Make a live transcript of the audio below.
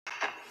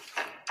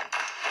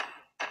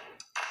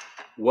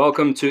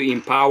Welcome to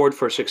Empowered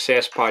for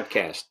Success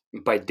podcast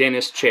by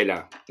Dennis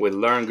Chela with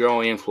Learn,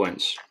 Grow,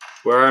 Influence,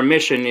 where our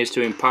mission is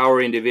to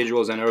empower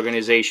individuals and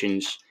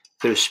organizations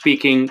through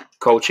speaking,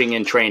 coaching,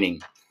 and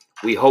training.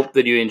 We hope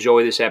that you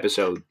enjoy this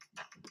episode.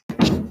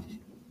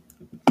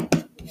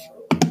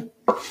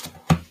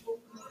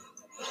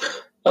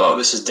 Hello,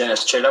 this is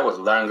Dennis Chela with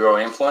Learn, Grow,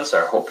 Influence.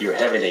 I hope you're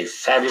having a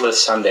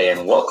fabulous Sunday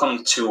and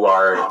welcome to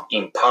our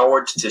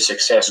Empowered to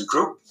Success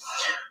group.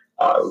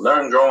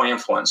 Learn, Grow,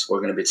 Influence. We're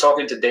going to be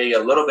talking today a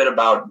little bit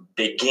about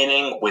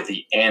beginning with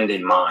the end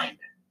in mind.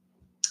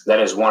 That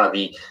is one of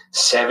the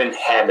 7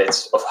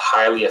 habits of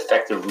highly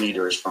effective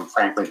leaders from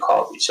Franklin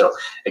Covey. So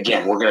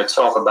again, we're going to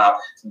talk about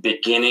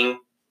beginning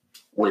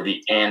with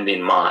the end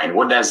in mind.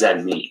 What does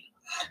that mean?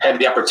 I had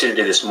the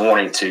opportunity this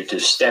morning to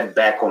step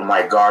back on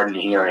my garden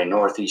here in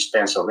Northeast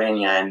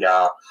Pennsylvania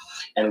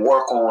and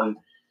work on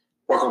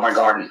my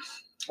garden,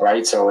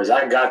 right? So as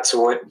I got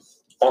to it,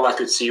 all I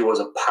could see was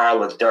a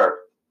pile of dirt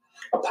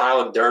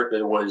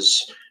that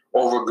was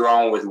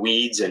overgrown with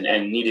weeds and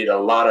needed a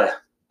lot of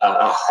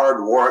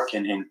hard work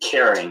and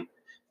caring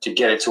to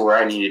get it to where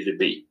I needed to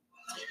be.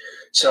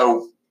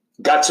 So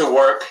got to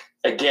work.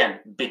 Again,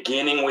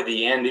 beginning with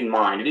the end in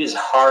mind. It is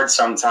hard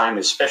sometimes,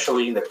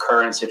 especially in the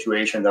current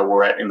situation that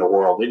we're at in the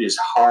world. It is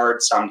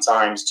hard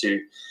sometimes to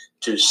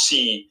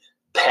see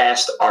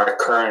past our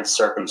current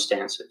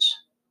circumstances.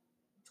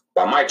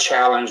 But my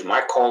challenge,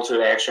 my call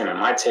to action, and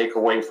my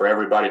takeaway for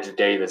everybody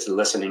today that's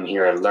listening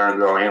here at Learn,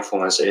 Grow,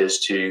 Influence is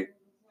to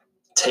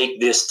take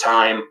this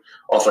time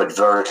of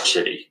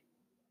adversity,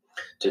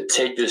 to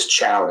take this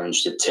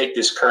challenge, to take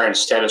this current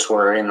status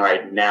we're in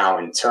right now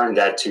and turn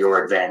that to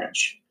your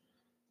advantage.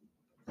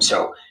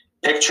 So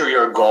picture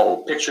your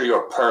goal, picture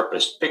your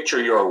purpose,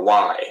 picture your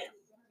why.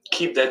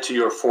 Keep that to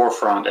your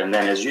forefront. And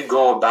then as you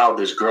go about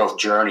this growth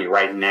journey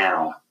right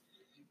now,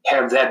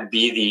 have that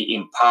be the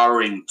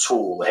empowering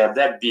tool. Have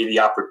that be the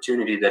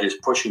opportunity that is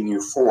pushing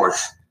you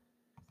forth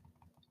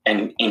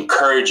and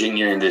encouraging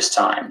you in these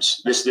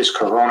times. This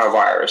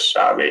coronavirus,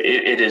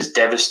 it is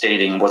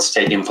devastating what's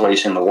taking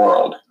place in the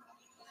world.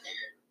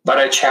 But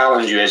I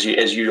challenge you as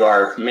you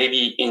are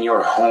maybe in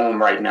your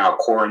home right now,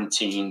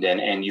 quarantined,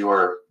 and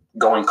you're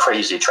going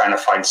crazy trying to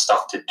find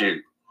stuff to do.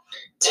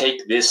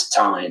 Take this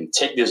time,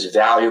 take this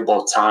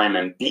valuable time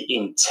and be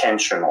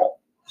intentional.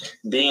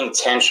 Be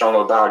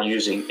intentional about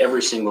using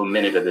every single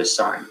minute of this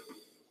time.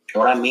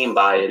 What I mean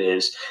by it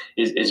is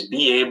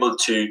be able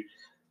to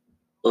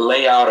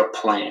lay out a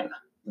plan.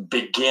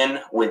 Begin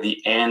with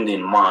the end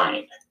in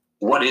mind.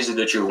 What is it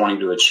that you're wanting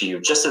to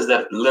achieve? Just as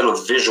that little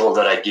visual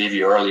that I gave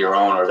you earlier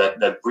on, or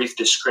that brief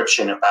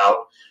description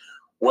about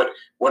what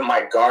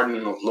my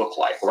garden would look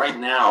like. Right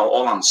now,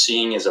 all I'm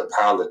seeing is a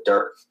pile of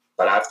dirt.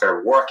 But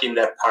after working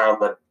that pile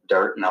of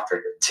dirt and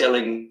after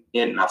tilling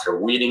it and after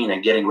weeding it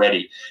and getting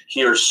ready,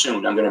 here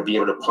soon, I'm going to be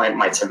able to plant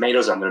my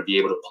tomatoes. I'm going to be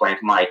able to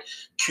plant my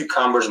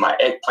cucumbers, my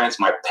eggplants,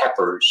 my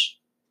peppers.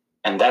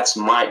 And that's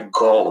my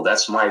goal.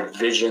 That's my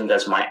vision.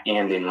 That's my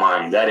end in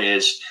mind. That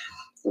is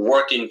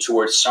working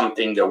towards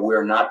something that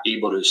we're not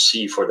able to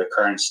see for the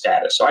current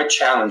status. So I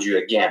challenge you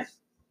again.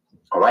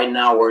 Right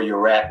now, where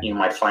you're at, you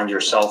might find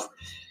yourself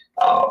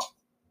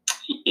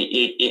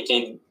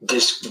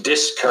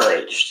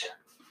discouraged.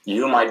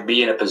 You might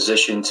be in a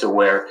position to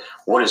where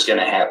what is going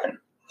to happen?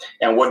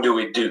 And what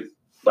do?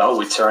 Well,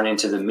 we turn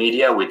into the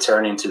media, we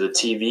turn into the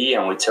TV,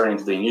 and we turn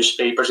into the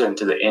newspapers and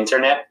to the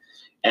internet,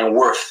 and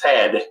we're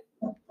fed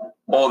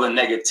all the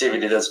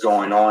negativity that's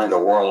going on in the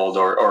world,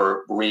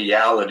 or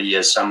reality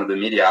as some of the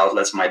media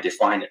outlets might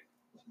define it.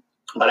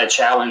 But I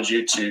challenge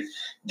you to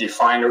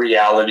define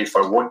reality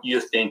for what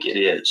you think it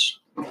is.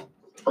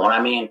 What I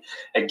mean,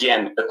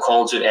 again, the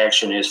call to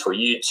action is for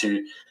you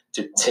to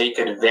take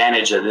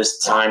advantage of this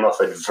time of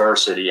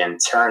adversity and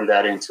turn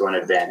that into an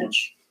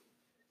advantage.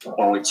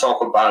 When we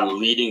talk about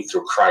leading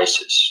through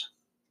crisis,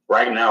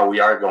 right now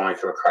we are going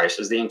through a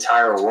crisis. The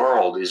entire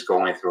world is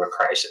going through a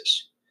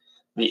crisis.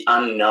 The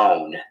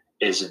unknown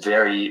is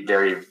very,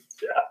 very,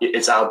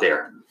 it's out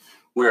there.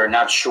 We are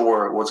not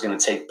sure what's going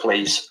to take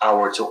place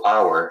hour to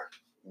hour.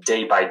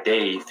 Day by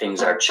day,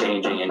 things are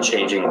changing and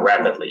changing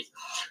rapidly.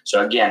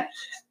 So again,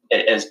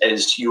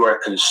 as you are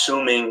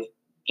consuming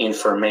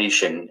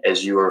information,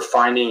 as you are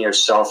finding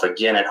yourself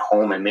again at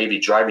home and maybe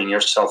driving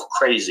yourself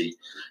crazy,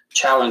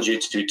 challenge you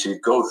to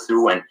go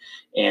through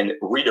and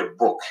read a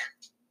book,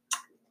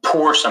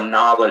 pour some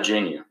knowledge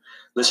in you,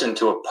 listen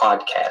to a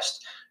podcast,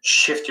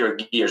 shift your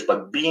gears,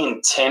 but be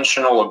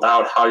intentional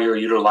about how you're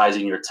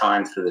utilizing your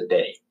time through the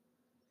day.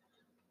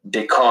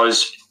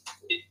 Because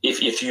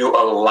if you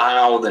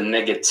allow the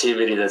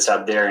negativity that's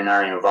out there in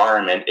our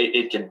environment,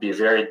 it can be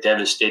very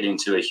devastating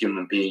to a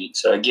human being.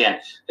 So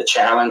again, the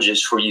challenge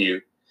is for you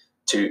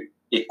to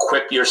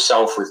equip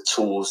yourself with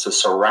tools, to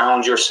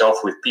surround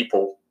yourself with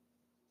people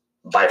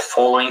by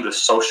following the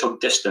social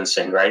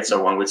distancing, right?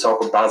 So when we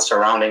talk about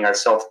surrounding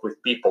ourselves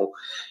with people,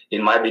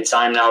 it might be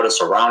time now to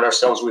surround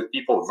ourselves with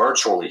people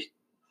virtually,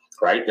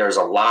 right? There's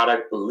a lot of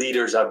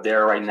leaders out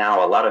there right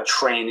now, a lot of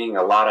training,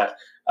 a lot of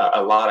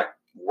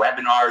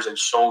webinars and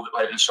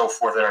so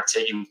forth that are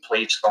taking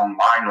place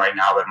online right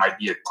now that might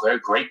be a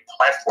great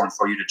platform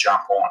for you to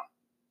jump on.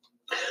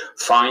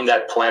 Find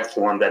that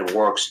platform that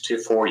works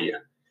for you.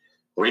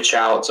 Reach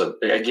out. So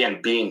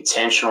again, be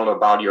intentional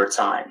about your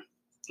time.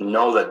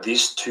 Know that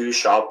these too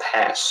shall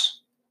pass.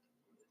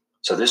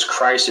 So this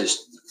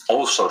crisis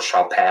also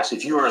shall pass.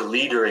 If you are a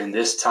leader in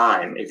this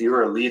time, it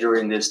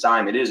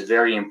is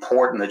very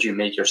important that you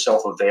make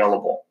yourself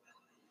available.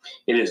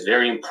 It is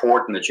very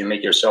important that you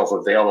make yourself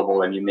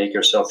available and you make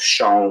yourself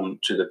shown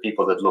to the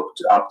people that look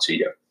up to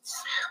you.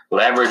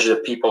 Leverage the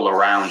people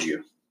around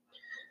you.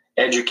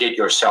 Educate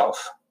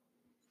yourself.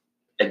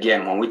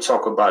 Again, when we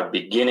talk about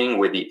beginning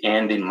with the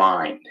end in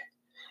mind,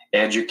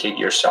 educate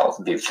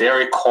yourself. Be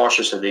very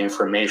cautious of the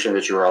information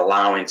that you're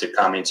allowing to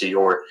come into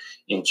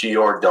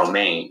your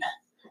domain.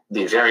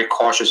 Be very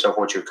cautious of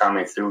what you're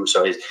coming through.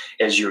 So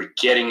as you're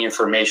getting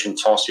information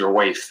tossed your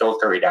way,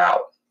 filter it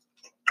out.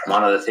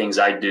 One of the things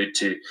I do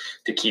to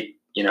keep,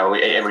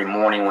 every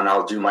morning when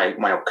I'll do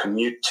my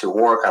commute to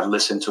work, I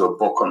listen to a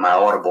book on my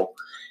Audible.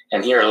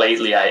 And here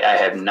lately, I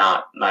have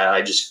not.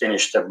 I just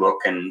finished a book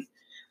and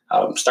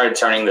started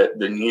turning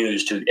the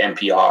news to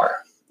NPR.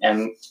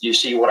 And you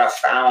see, what I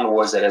found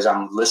was that as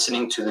I'm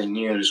listening to the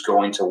news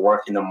going to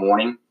work in the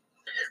morning,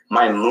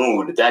 my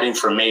mood, that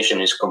information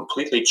is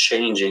completely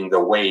changing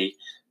the way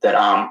that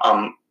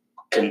I'm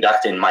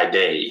conducting my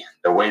day,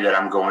 the way that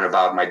I'm going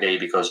about my day,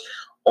 because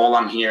all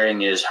I'm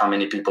hearing is how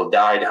many people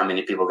died, how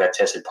many people got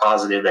tested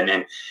positive,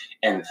 and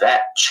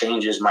that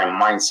changes my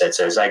mindset.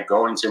 So as I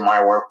go into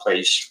my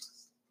workplace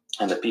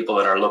and the people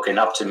that are looking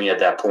up to me at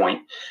that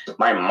point,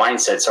 my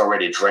mindset's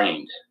already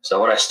drained. So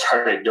what I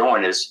started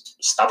doing is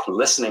stop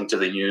listening to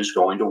the news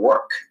going to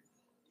work,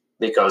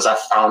 because I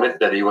found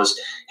that it was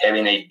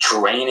having a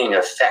draining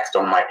effect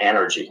on my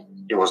energy.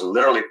 It was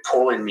literally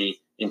pulling me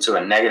into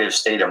a negative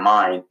state of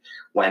mind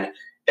when,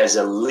 as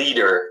a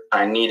leader,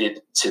 I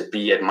needed to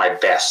be at my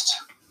best.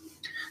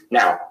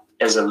 Now,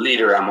 as a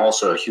leader, I'm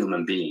also a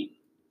human being.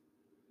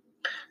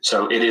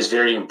 So it is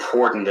very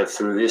important that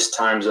through these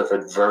times of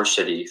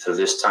adversity, through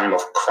this time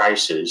of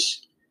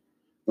crisis,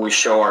 we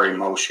show our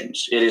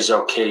emotions. It is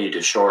okay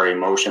to show our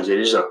emotions. It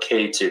is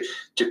okay to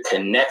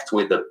connect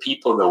with the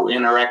people that we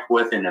interact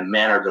with in a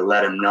manner to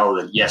let them know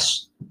that,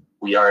 yes,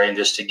 we are in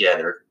this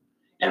together.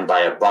 And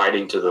by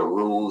abiding to the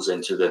rules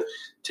and to the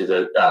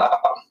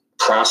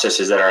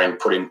processes that are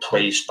put in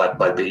place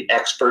by the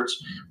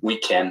experts, we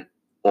can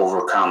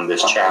overcome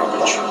this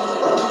challenge.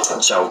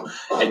 So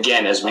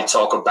again, as we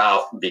talk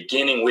about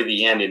beginning with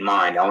the end in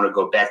mind, I want to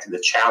go back to the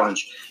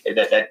challenge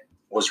that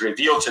was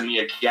revealed to me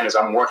again as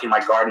I'm working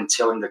my garden,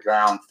 tilling the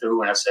ground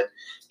through. And I said,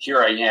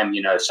 here I am,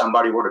 if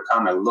somebody were to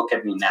come and look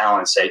at me now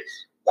and say,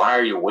 why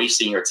are you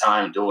wasting your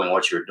time doing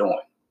what you're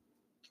doing?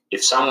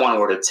 If someone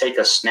were to take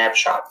a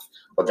snapshot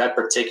of that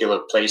particular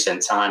place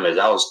and time as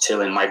I was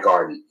tilling my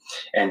garden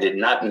and did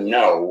not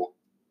know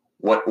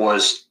what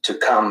was to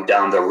come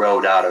down the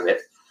road out of it,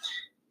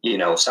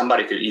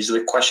 somebody could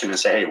easily question and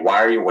say, hey,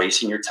 why are you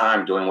wasting your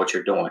time doing what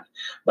you're doing?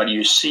 But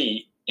you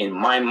see, in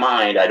my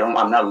mind,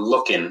 I'm not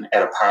looking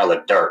at a pile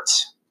of dirt.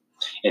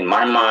 In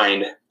my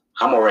mind,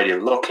 I'm already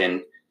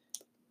looking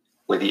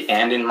with the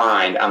end in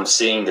mind. I'm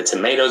seeing the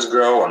tomatoes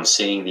grow. I'm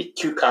seeing the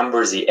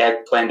cucumbers, the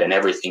eggplant, and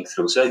everything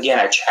through. So again,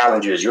 I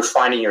challenge you, as you're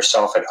finding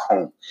yourself at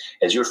home,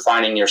 as you're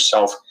finding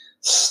yourself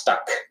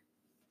stuck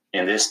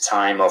in this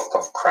time of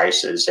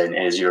crisis, and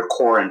as you're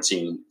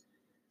quarantined,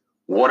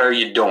 what are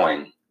you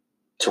doing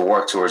to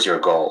work towards your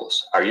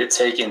goals? Are you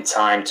taking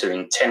time to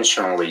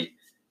intentionally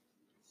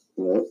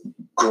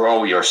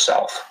grow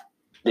yourself?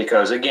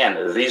 Because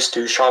again, these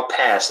too shall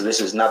pass. This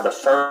is not the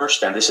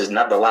first and this is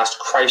not the last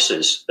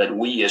crisis that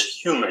we as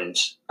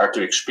humans are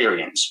to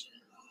experience.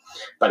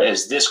 But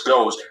as this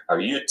goes, are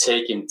you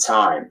taking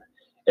time,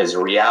 as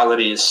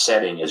reality is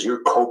setting, as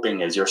you're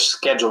coping, as your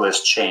schedule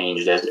has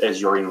changed,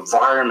 as your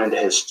environment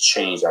has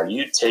changed, are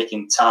you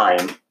taking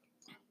time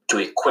to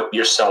equip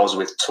yourselves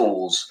with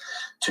tools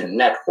to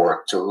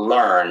network, to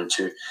learn,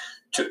 to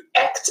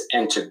act,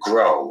 and to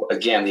grow?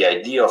 Again, the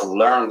idea of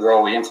learn,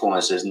 grow,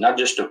 influence is not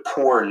just to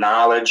pour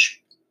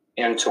knowledge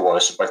into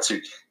us, but to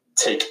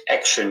take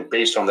action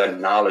based on that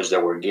knowledge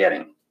that we're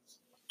getting.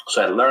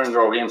 So at Learn,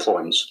 Grow,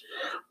 Influence,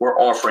 we're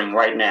offering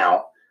right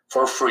now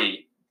for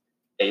free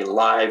a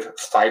live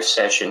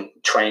 5-session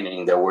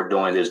training that we're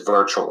doing this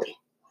virtually.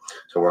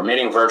 So we're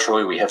meeting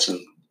virtually. We have some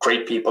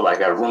great people. I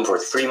got room for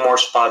 3 more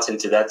spots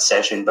into that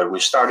session, but we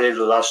started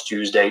last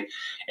Tuesday,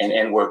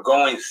 and we're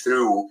going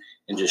through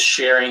and just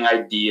sharing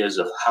ideas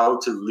of how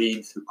to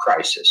lead through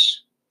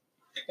crisis.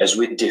 As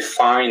we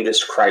define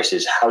this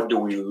crisis, how do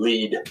we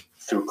lead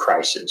through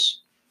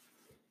crisis?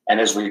 And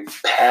as we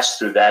pass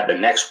through that, the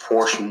next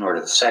portion, or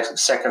the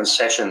second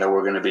session that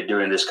we're going to be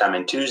doing this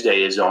coming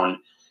Tuesday, is on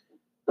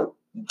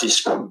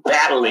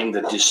battling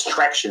the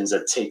distractions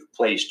that take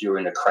place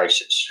during the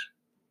crisis.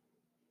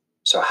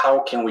 So how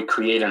can we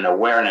create an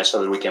awareness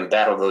so that we can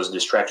battle those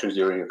distractions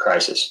during a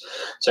crisis?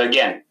 So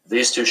again,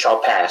 these too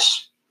shall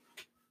pass.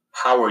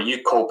 How are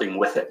you coping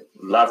with it?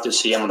 Love to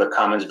see them in the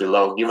comments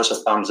below. Give us a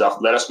thumbs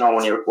up. Let us know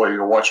where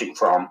you're watching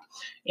from,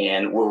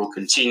 and we will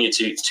continue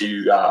to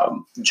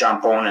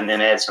jump on and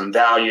then add some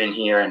value in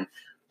here. And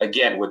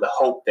again, with the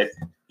hope that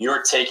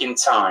you're taking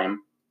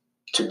time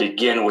to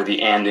begin with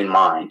the end in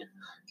mind.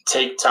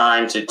 Take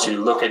time to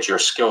look at your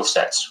skill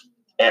sets.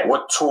 At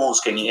what tools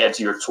can you add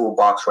to your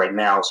toolbox right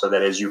now so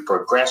that as you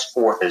progress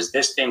forth, as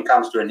this thing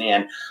comes to an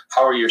end,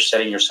 how are you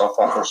setting yourself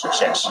up for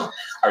success?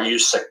 Are you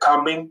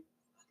succumbing?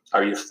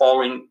 Are you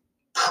falling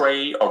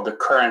prey of the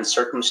current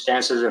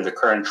circumstances and the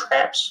current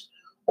traps?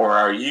 Or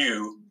are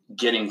you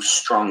getting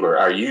stronger?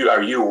 Are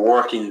you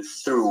working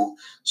through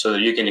so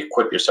that you can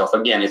equip yourself?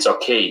 Again, it's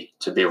okay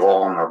to be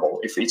vulnerable.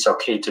 It's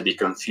okay to be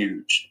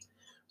confused.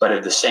 But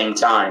at the same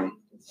time,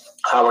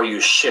 how are you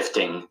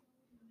shifting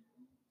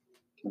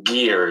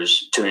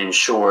gears to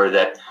ensure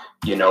that,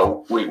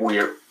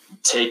 we're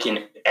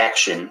taking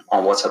action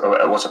on what's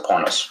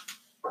upon us?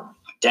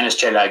 Dennis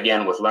Cella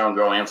again with Learn,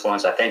 Grow,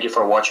 Influence. I thank you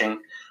for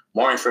watching.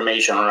 More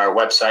information on our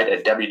website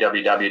at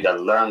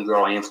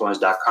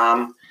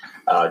www.learngrowinfluence.com.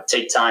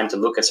 Take time to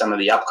look at some of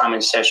the upcoming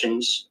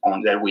sessions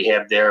that we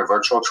have there.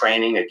 Virtual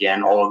training.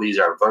 Again, all of these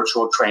are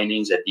virtual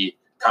trainings at the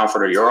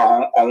comfort of your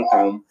own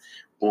home.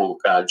 We'll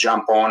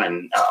jump on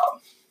and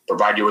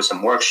provide you with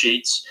some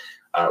worksheets,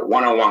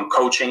 one-on-one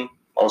coaching.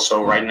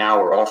 Also, right now,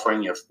 we're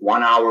offering you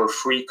 1 hour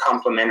free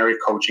complimentary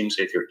coaching.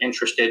 So if you're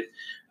interested,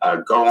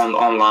 go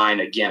online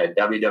again at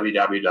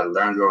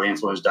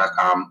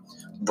www.learngrowinfluence.com.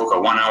 Book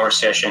a 1 hour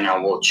session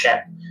and we'll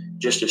chat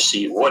just to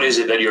see what is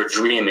it that your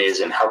dream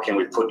is and how can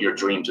we put your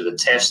dream to the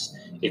test,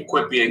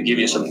 equip you and give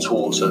you some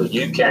tools so that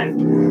you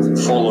can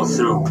follow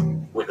through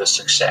with a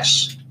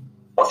success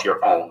of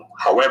your own.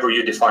 However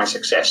you define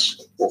success,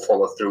 we'll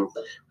follow through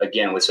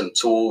again with some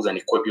tools and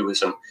equip you with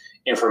some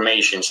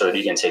information so that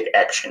you can take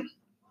action.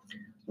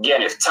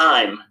 Again, if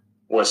time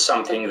was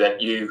something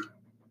that you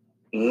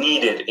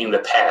needed in the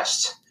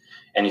past,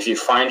 and if you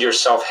find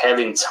yourself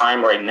having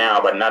time right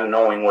now but not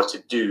knowing what to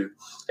do,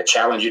 I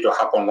challenge you to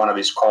hop on one of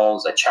these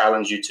calls. I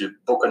challenge you to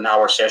book an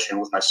hour session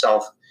with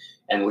myself,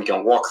 and we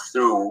can walk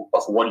through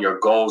of what your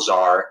goals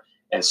are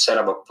and set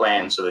up a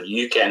plan so that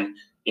you can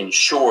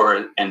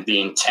ensure and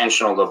be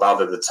intentional about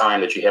the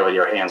time that you have in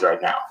your hands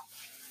right now.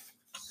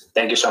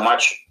 Thank you so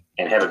much,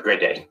 and have a great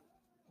day.